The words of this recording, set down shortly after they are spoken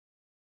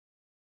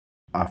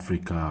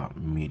Africa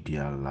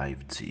Media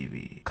Live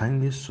TV.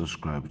 Kindly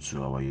subscribe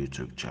to our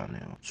YouTube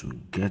channel to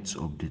get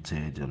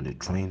updated on the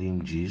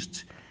trending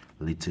gist,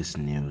 latest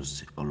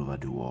news all over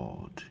the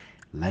world.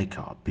 Like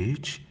our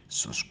page,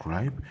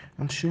 subscribe,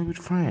 and share with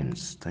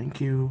friends. Thank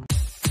you.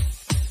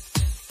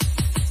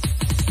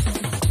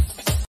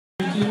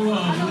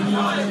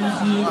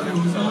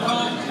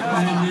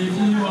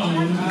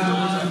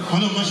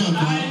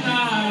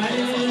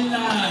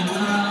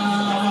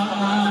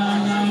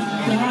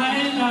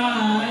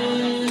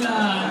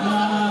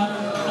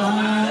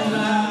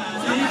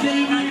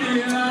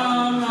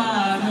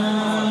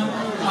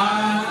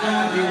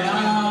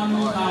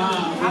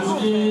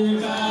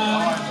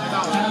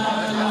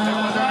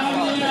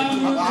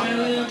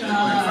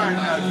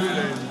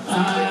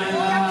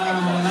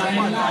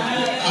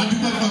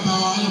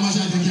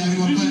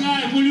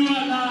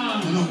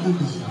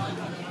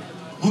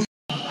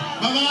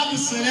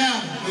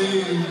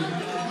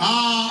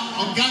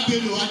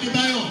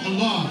 Adebayo,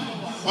 Allah.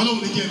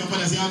 Ọlọ́run ní kí ẹ̀nà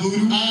padà sí aburú.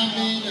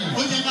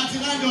 Ó jẹ́ ká ti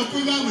láńdọ̀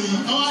program yìí,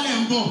 ọwọ́ alẹ́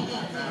ń bọ̀.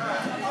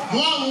 Mo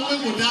wá wo pé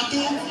kò dá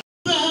tó.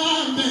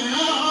 Bẹ́ẹ̀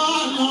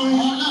Ọlọ́run,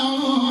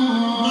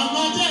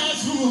 Màmá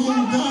Jésù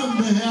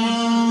bẹ́ẹ̀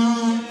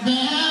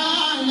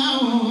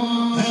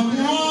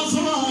ẹ̀kún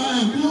ọ̀sán,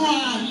 ẹ̀kún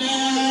alẹ́,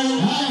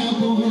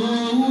 ẹ̀kún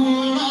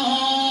òwúrọ̀,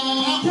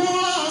 ẹ̀kún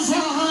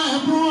ọ̀sán,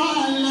 ẹ̀kún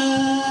alẹ́,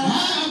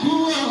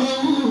 ẹ̀kún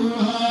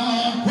òwúrọ̀.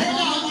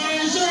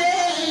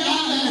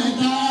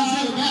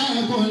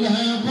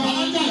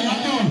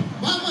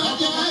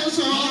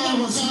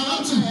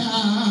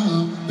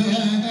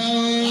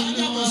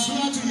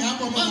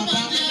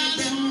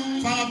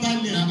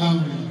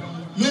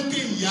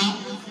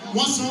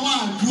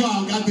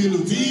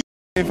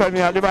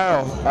 Femi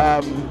Adebayo,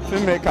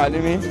 filmmaker ni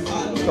mí,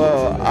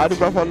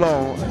 adúpẹ́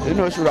f'Ọlọ́run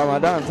nínú oṣù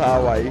Ramadan tá a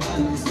wà yìí.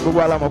 Gbogbo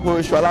wa la mọ̀ pé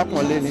oṣù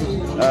alápọ̀nlé ni,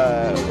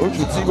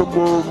 oṣù tí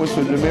gbogbo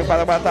mùsùlùmí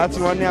pátápátá tí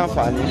wọ́n ní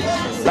àǹfààní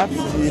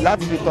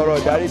láti fi tọrọ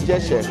ìdáríjì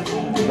ẹ̀ṣẹ̀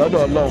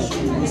lọ́dọ̀ Ọlọ́run,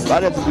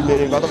 láti ti fi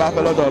béèrè nǹkan tó bá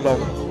fẹ́ lọ́dọ̀ Ọlọ́run.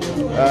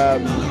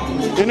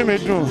 Inú mi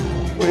dùn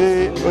pé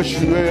oṣù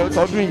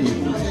tọdún yìí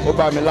ó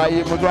bá mi láyé,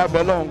 mo tún wá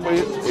bẹ̀ Ọlọ́run pé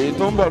èyí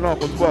tó ń bọ̀ náà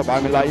kó túbọ̀ bá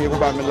mi láyé, kó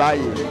bá mi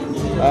láyé.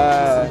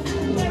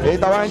 Èyí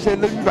tá a wá ń ṣe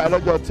lójú ìbá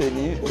lọ́jọ́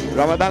tèmi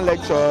Ramadan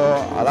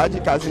lecture Alhaji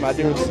Kazeem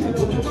Adeoti'S,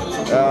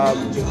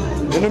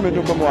 inú mi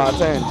dùn pé mo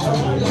attend.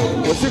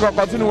 Kò sí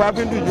kankan tí inú wa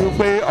fi ń dùn ju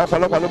pé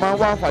ọ̀pọ̀lọpọ̀ ló máa ń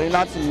wá àǹfààní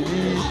láti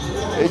rí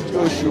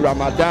oṣù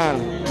Ramadan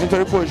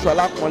nítorí pé oṣù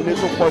alápọ̀nlé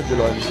tó pọ̀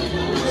jùlọ ni.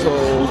 So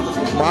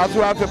màá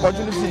tún wá fi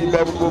opportunity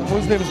ibẹ̀ gbogbo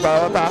Muslims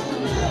pàrọ̀tà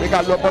pé ká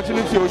lo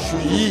opportunity oṣù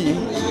yìí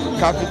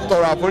ká fi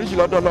tọrọ àforíjì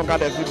lọ́dọ̀ Ọlọ́run, ká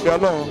dẹ̀ fi bẹ̀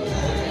Ọlọ́run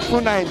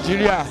fún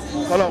Nàìjíríà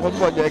Ọlọ́run kó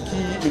túbọ̀ jẹ́ kí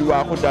ìlú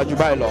wa kó dájú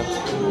báyìí lọ.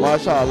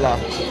 Mashallah.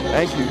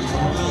 Thank you.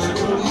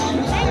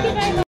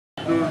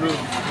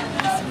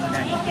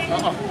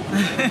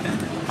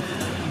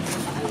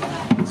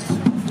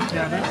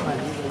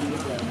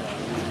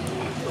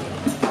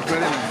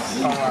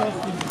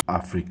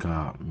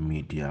 Africa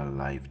Media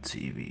Live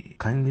TV.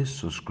 Kindly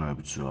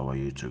subscribe to our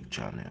YouTube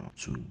channel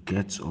to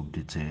get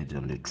updated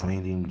on the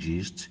trending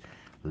gist,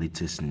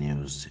 latest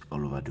news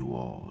all over the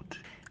world.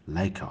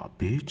 Like our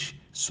page,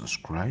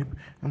 subscribe,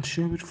 and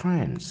share with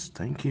friends.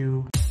 Thank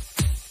you.